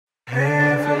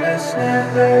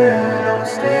listening, then I'll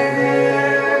stay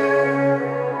here.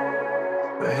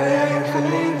 But hey, if you're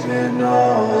leaving,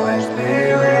 always be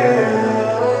real.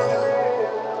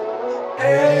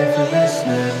 Hey, if you're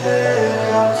listening,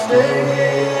 then I'll stay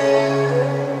here.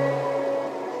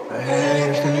 But hey,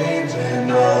 if you're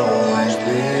leaving, always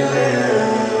be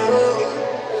real.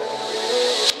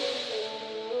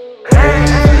 Hey,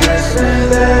 if you're listening,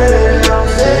 then I'll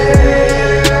stay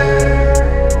here.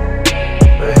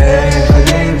 But hey, if you're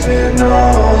leaving,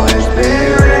 always be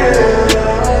real.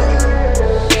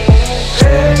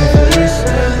 Hey, if you're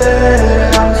listening,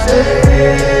 then I'll stay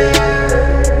here.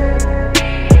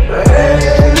 But hey,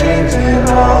 if you're leaving,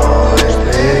 always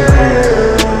be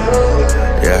real.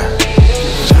 Yeah,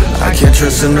 I can't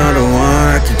trust another one,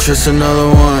 I can't trust another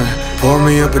one. Pour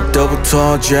me up a double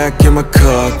tall Jack in my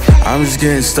cup. I'm just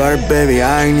getting started, baby,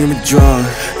 I ain't even drunk.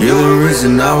 You're the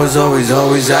reason I was always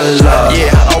out of love.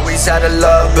 Yeah, always out of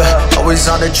love, always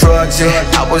on the drugs.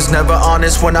 I was never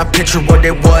honest when I pictured what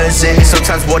it was, and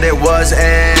sometimes what it was,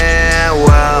 and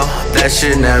well, that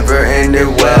shit never ended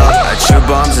well. I chew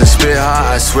bombs and spit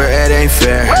hot, I swear it ain't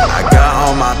fair. I got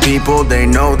all my people, they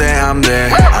know that I'm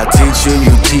there. I teach you,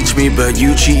 you teach me, but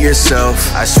you cheat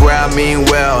yourself. I swear I mean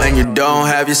well, and you don't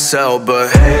have yourself.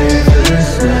 But hey, if you're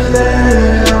listening,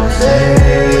 then I'll stay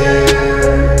here.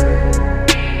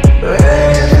 But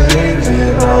hey, if you're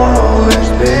leaving, always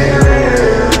be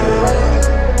real.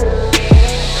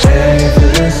 Hey, if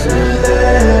you're listening,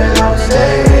 then I'll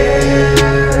stay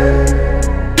here.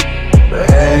 But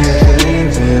hey, if you're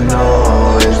leaving,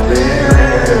 always be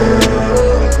real.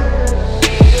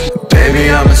 baby,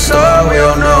 I'm a star, we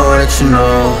all know that you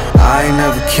know. I ain't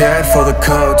never cared for the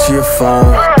code to your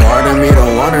phone. Part of me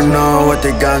don't wanna know what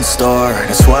they got in store.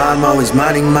 That's why I'm always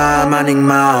minding my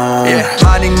own. yeah,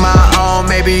 minding my own,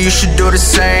 maybe you should do the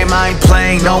same. I ain't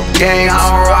playing no games, I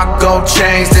don't rock gold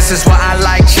chains. This is why I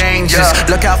like changes,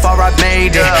 look how far I've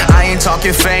made it. I ain't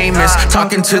talking famous,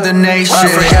 talking to the nation.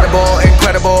 Unforgettable,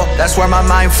 incredible, that's where my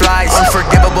mind flies.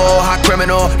 Unforgivable, hot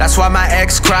criminal, that's why my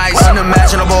ex cries.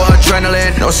 Unimaginable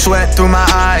adrenaline, no sweat through my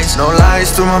eyes, no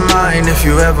lies through my mind. If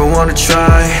you ever wanna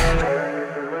try,